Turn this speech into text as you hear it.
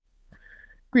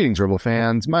Greetings, Rebel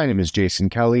fans. My name is Jason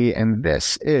Kelly, and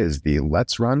this is the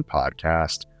Let's Run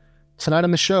podcast. Tonight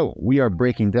on the show, we are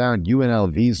breaking down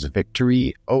UNLV's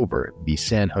victory over the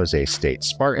San Jose State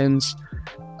Spartans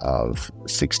of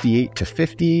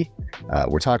 68-50.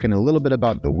 We're talking a little bit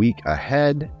about the week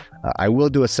ahead. I will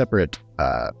do a separate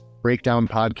breakdown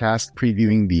podcast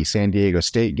previewing the San Diego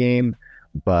State game,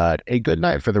 but a good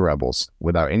night for the Rebels.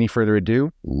 Without any further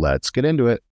ado, let's get into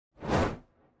it.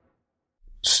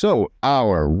 So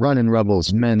our Runnin'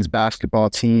 Rebels men's basketball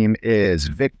team is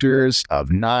victors of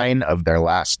 9 of their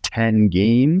last 10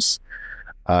 games.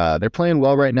 They're playing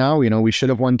well right now. You know, we should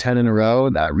have won 10 in a row.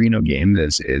 That Reno game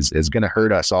is going to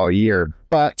hurt us all year.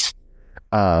 But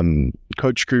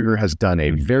Coach Kruger has done a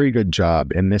very good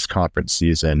job in this conference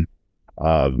season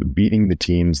of beating the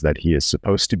teams that he is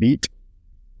supposed to beat.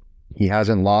 He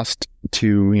hasn't lost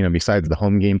to, besides the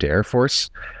home game to Air Force.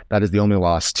 That is the only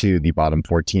loss to the bottom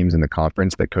 4 teams in the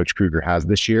conference that Coach Kruger has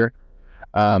this year.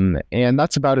 And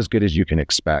that's about as good as you can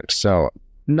expect. So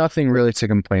nothing really to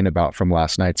complain about from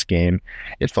last night's game.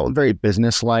 It felt very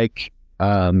businesslike,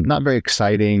 not very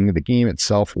exciting. The game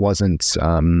itself wasn't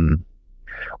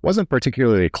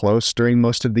particularly close during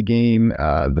most of the game.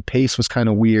 The pace was kind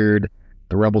of weird.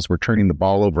 The Rebels were turning the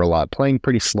ball over a lot, playing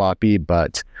pretty sloppy,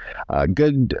 but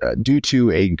good due to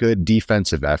a good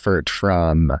defensive effort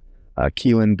from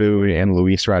Keelan Boone and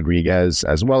Luis Rodriguez,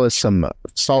 as well as some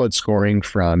solid scoring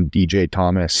from DJ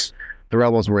Thomas. The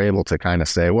Rebels were able to kind of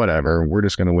say, whatever, we're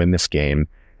just going to win this game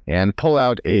and pull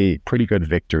out a pretty good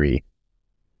victory.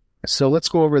 So let's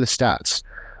go over the stats.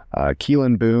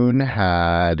 Keelan Boone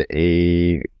had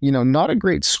a, not a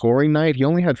great scoring night. He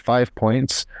only had 5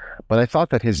 points, but I thought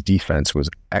that his defense was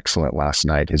excellent last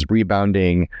night. His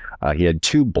rebounding, he had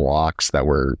 4 blocks, that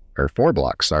were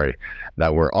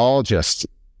all just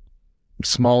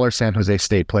smaller San Jose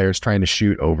State players trying to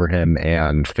shoot over him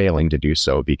and failing to do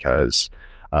so because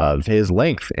of his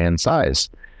length and size.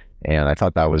 And I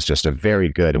thought that was just a very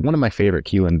good, one of my favorite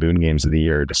Keelan Boone games of the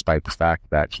year, despite the fact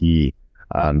that he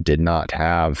did not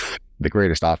have the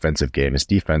greatest offensive game. His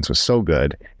defense was so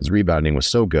good. His rebounding was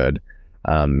so good.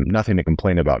 Nothing to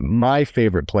complain about. My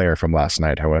favorite player from last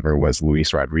night, however, was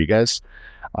Luis Rodriguez.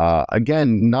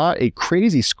 Again, not a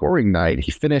crazy scoring night.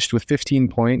 He finished with 15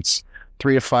 points,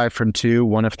 3 of 5 from 2,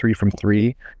 1 of 3 from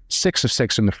 3, 6 of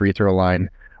 6 from the free throw line.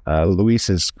 Luis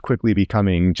is quickly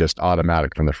becoming just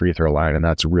automatic from the free throw line, and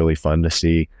that's really fun to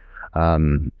see.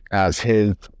 As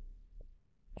his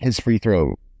free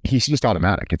throw, he's just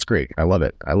automatic. It's great. I love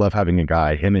it. I love having a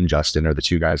guy, him and Justin are the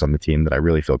 2 guys on the team that I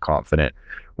really feel confident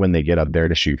when they get up there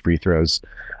to shoot free throws.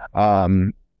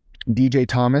 DJ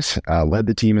Thomas led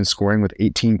the team in scoring with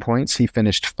 18 points. He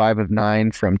finished 5 of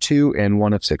 9 from 2 and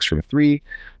 1 of 6 from 3,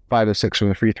 5 of 6 from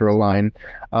the free throw line.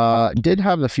 Did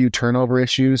have a few turnover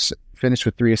issues, finished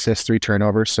with 3 assists, 3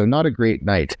 turnovers. So not a great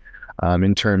night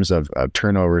in terms of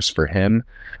turnovers for him.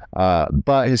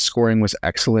 But his scoring was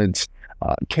excellent.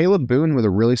 Caleb Boone with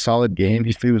a really solid game.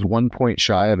 He was 1 point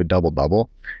shy of a double-double.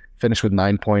 Finished with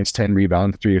 9 points, 10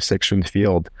 rebounds, 3 of 6 from the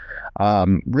field.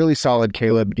 Really solid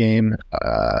Caleb game.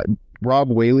 Rob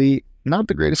Whaley, not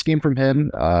the greatest game from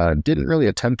him. Didn't really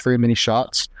attempt very many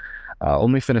shots.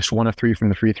 Only finished 1 of 3 from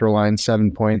the free throw line,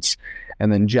 7 points.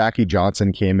 And then Jackie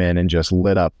Johnson came in and just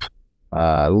lit it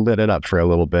up for a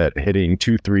little bit, hitting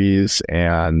 2 threes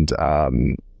and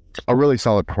a really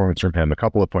solid performance from him. A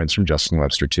couple of points from Justin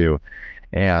Webster too.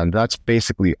 And that's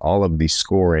basically all of the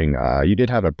scoring. You did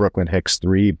have a Brooklyn Hicks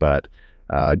 3, but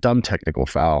a dumb technical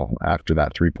foul after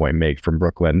that 3-point make from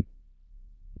Brooklyn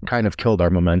kind of killed our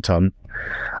momentum.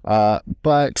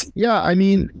 But yeah, I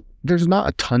mean, there's not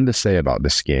a ton to say about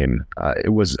this game.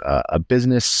 It was a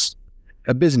business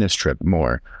trip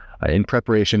more in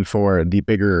preparation for the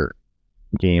bigger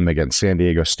game against San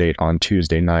Diego State on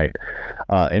Tuesday night,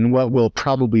 in what will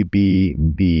probably be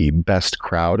the best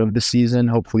crowd of the season,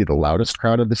 hopefully the loudest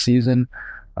crowd of the season.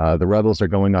 The Rebels are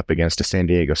going up against a San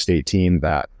Diego State team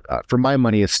that, for my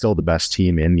money, is still the best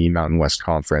team in the Mountain West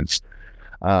Conference.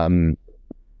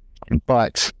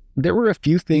 But there were a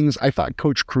few things. I thought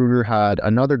Coach Kruger had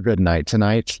another good night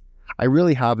tonight. I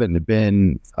really haven't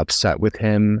been upset with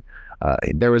him.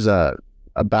 There was a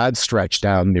bad stretch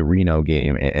down the Reno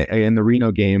game. In the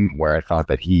Reno game where I thought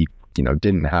that he,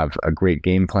 didn't have a great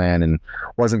game plan and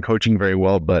wasn't coaching very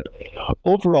well. But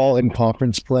overall in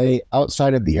conference play,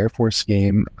 outside of the Air Force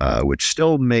game, which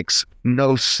still makes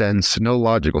no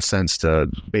logical sense to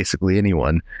basically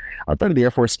anyone, outside of the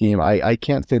Air Force game, I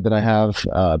can't say that I have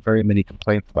very many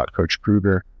complaints about Coach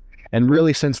Kruger. And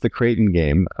really since the Creighton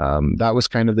game, that was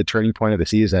kind of the turning point of the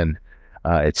season.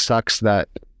 It sucks that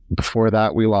before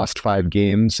that we lost 5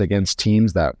 games against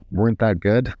teams that weren't that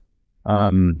good.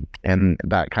 And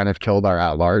that kind of killed our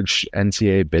at-large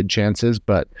NCAA bid chances.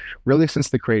 But really, since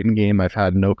the Creighton game, I've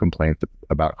had no complaints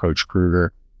about Coach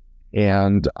Kruger.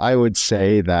 And I would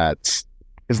say that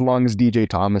as long as DJ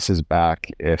Thomas is back,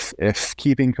 if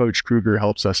keeping Coach Kruger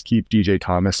helps us keep DJ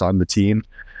Thomas on the team,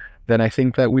 then I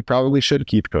think that we probably should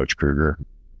keep Coach Kruger.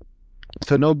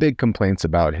 So no big complaints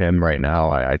about him right now.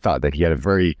 I thought that he had a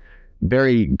very,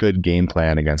 very good game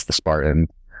plan against the Spartans.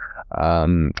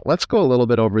 Let's go a little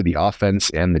bit over the offense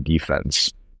and the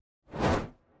defense.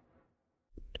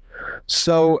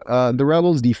 So the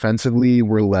Rebels defensively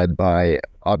were led by,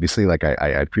 obviously, like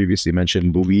I previously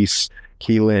mentioned, Luis,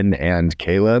 Keelan, and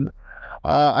Caleb.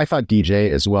 I thought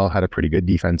DJ as well had a pretty good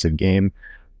defensive game,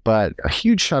 but a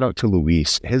huge shout out to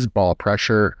Luis. His ball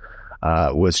pressure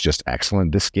was just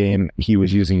excellent this game. He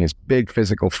was using his big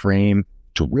physical frame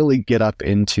to really get up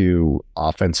into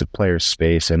offensive players'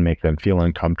 space and make them feel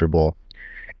uncomfortable.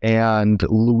 And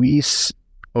Luis,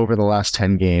 over the last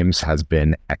 10 games, has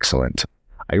been excellent.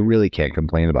 I really can't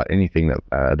complain about anything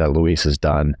that Luis has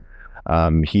done.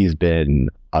 He's been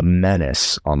a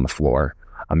menace on the floor,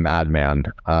 a madman.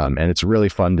 And it's really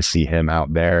fun to see him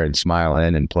out there and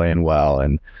smiling and playing well.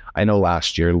 And I know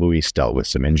last year Luis dealt with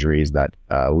some injuries that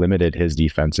limited his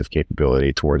defensive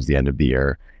capability towards the end of the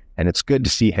year. And it's good to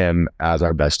see him as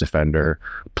our best defender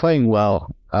playing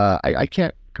well. I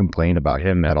can't complain about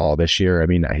him at all this year. I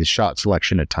mean, his shot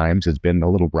selection at times has been a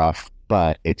little rough,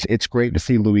 but it's great to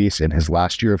see Luis in his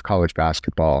last year of college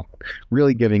basketball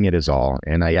really giving it his all.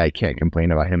 And I can't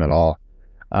complain about him at all.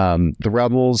 The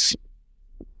Rebels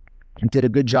did a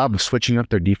good job of switching up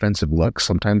their defensive looks.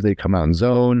 Sometimes they come out in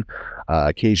zone,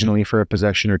 occasionally for a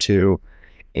possession or two.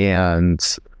 And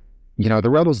you know,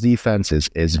 the Rebels defense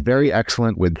is very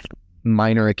excellent with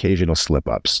minor occasional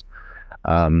slip-ups.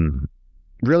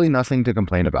 Really nothing to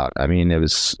complain about. I mean,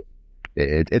 it's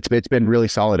been really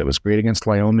solid. It was great against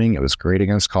Wyoming. It was great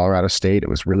against Colorado State. It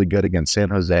was really good against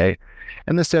San Jose.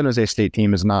 And the San Jose State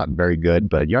team is not very good,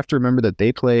 but you have to remember that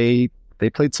they played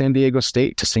San Diego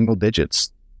State to single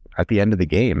digits at the end of the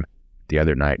game the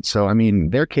other night. So, I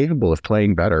mean, they're capable of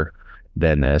playing better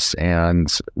than this,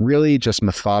 and really just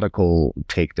methodical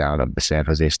takedown of the San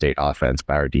Jose State offense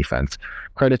by our defense.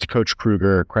 Credit to Coach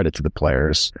Kruger, credit to the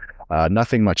players.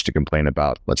 Nothing much to complain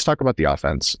about. Let's talk about the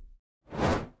offense.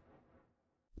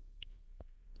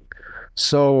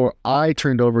 So I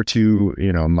turned over to,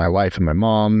 my wife and my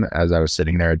mom as I was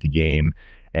sitting there at the game,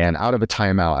 and out of a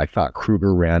timeout, I thought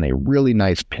Kruger ran a really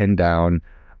nice pin down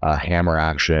hammer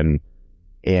action.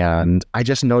 And I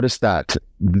just noticed that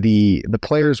the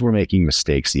players were making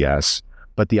mistakes, yes,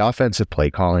 but the offensive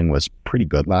play calling was pretty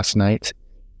good last night.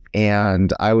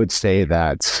 And I would say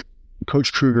that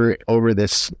Coach Kruger, over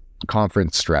this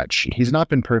conference stretch, he's not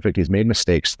been perfect. He's made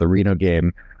mistakes. The Reno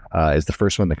game is the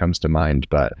first one that comes to mind,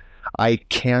 but I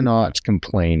cannot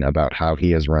complain about how he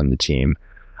has run the team.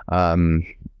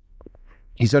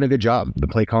 He's done a good job. The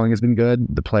play calling has been good.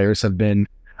 The players have been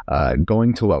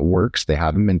going to what works. They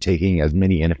haven't been taking as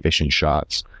many inefficient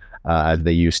shots as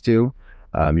they used to.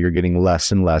 You're getting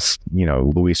less and less,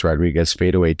 Luis Rodriguez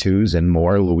fadeaway twos and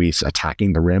more Luis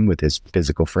attacking the rim with his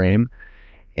physical frame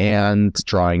and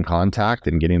drawing contact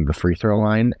and getting the free throw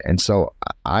line. And so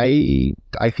I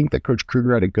think that Coach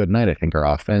Kruger had a good night. I think our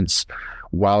offense,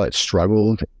 while it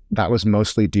struggled, that was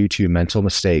mostly due to mental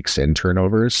mistakes and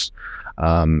turnovers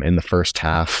in the first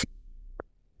half.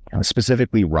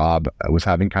 Specifically, Rob was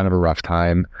having kind of a rough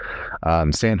time.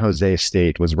 San Jose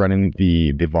State was running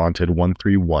the vaunted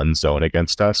 1-3-1 zone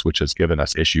against us, which has given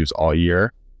us issues all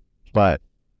year. But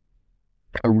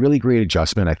a really great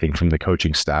adjustment, I think, from the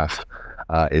coaching staff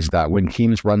is that when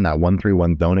teams run that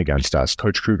 1-3-1 zone against us,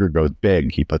 Coach Kruger goes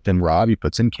big. He puts in Rob, he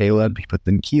puts in Caleb, he puts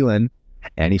in Keelan,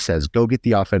 and he says, go get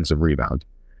the offensive rebound.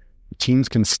 Teams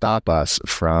can stop us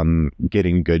from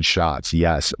getting good shots,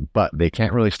 yes, but they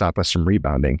can't really stop us from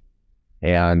rebounding.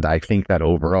 And I think that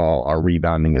overall, our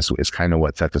rebounding is kind of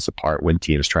what sets us apart when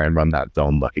teams try and run that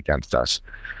zone look against us.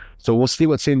 So we'll see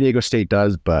what San Diego State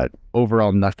does, but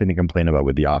overall, nothing to complain about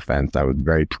with the offense. I was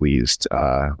very pleased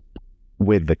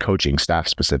with the coaching staff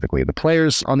specifically. The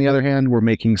players, on the other hand, were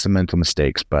making some mental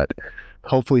mistakes, but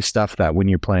hopefully stuff that when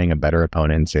you're playing a better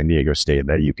opponent in San Diego State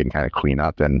that you can kind of clean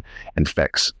up and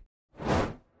fix.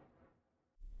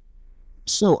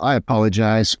 So I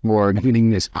apologize for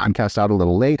getting this podcast out a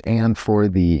little late and for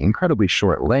the incredibly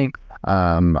short length.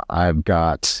 I've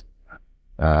got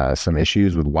some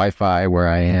issues with Wi-Fi where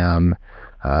I am.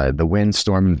 The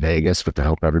windstorm in Vegas, with the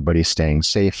help everybody's staying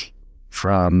safe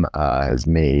from, has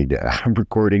made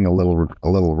recording a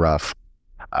little rough.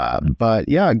 But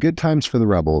yeah, good times for the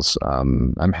Rebels.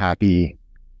 I'm happy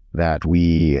that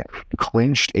we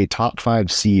clinched a top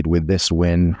 5 seed with this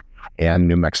win and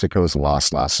New Mexico's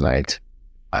loss last night.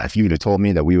 If you would have told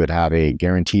me that we would have a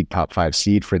guaranteed top 5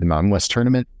 seed for the Mountain West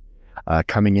tournament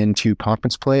coming into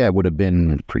conference play, I would have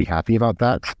been pretty happy about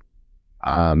that.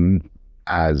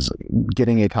 As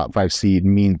getting a top 5 seed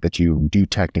means that you do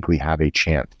technically have a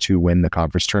chance to win the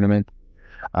conference tournament,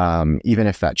 even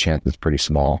if that chance is pretty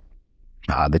small.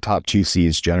 The top 2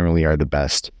 seeds generally are the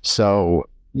best. So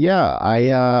yeah,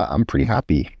 I'm pretty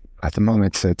happy at the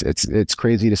moment. It's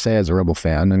crazy to say as a Rebel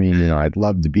fan. I mean, I'd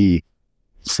love to be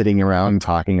sitting around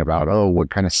talking about,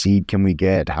 what kind of seed can we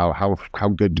get? How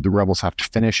good do the Rebels have to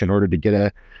finish in order to get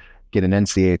an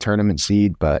NCAA tournament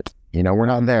seed? But we're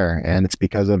not there, and it's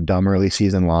because of dumb early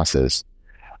season losses.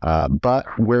 But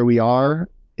where we are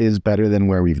is better than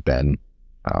where we've been.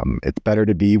 It's better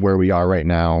to be where we are right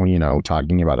now,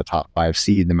 talking about a top 5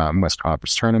 seed in the Mountain West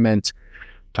Conference tournament,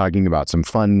 talking about some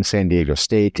fun San Diego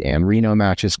State and Reno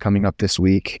matches coming up this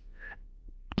week.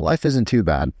 Life isn't too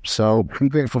bad. So I'm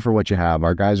grateful for what you have.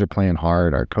 Our guys are playing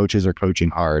hard. Our coaches are coaching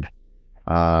hard.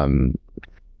 A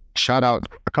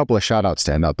couple of shout outs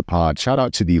to end out the pod. Shout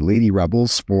out to the Lady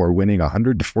Rebels for winning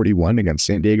 100-41 against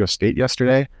San Diego State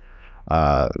yesterday.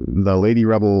 The Lady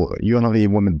Rebel UNLV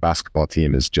women's basketball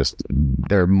team is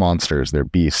they're monsters. They're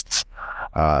beasts.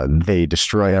 They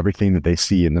destroy everything that they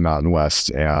see in the Mountain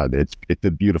West, and it's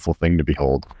a beautiful thing to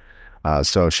behold.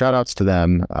 So shout outs to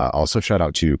them. Also shout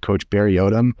out to Coach Barry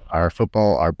Odom,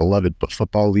 our beloved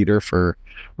football leader, for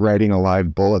riding a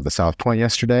live bull at the South Point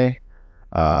yesterday.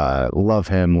 Love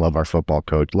him, love our football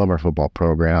coach, love our football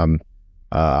program.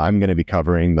 I'm going to be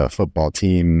covering the football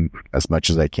team as much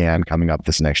as I can coming up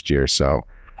this next year. So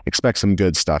expect some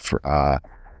good stuff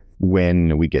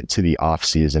when we get to the off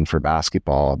season for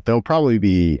basketball. There'll probably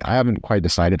be, I haven't quite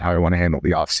decided how I want to handle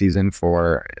the off season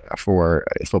for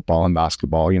football and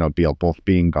basketball, both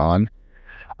being gone.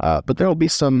 But there'll be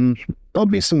some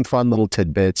fun little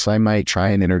tidbits. I might try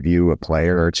and interview a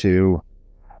player or two,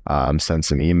 send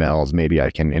some emails. Maybe I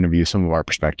can interview some of our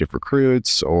prospective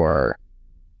recruits, or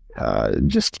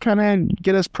just kind of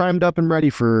get us primed up and ready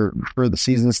for the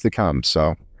seasons to come.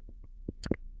 So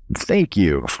thank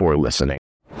you for listening.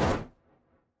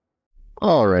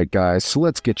 All right, guys, so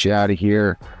let's get you out of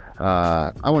here.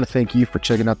 I want to thank you for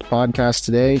checking out the podcast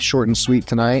today. Short and sweet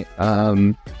tonight,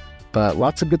 but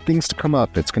lots of good things to come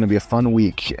up. It's going to be a fun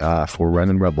week for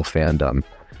Run and Rebel fandom.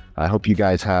 I hope you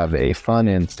guys have a fun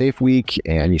and safe week,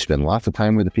 and you spend lots of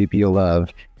time with the people you love,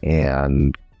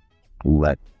 and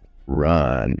let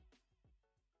run.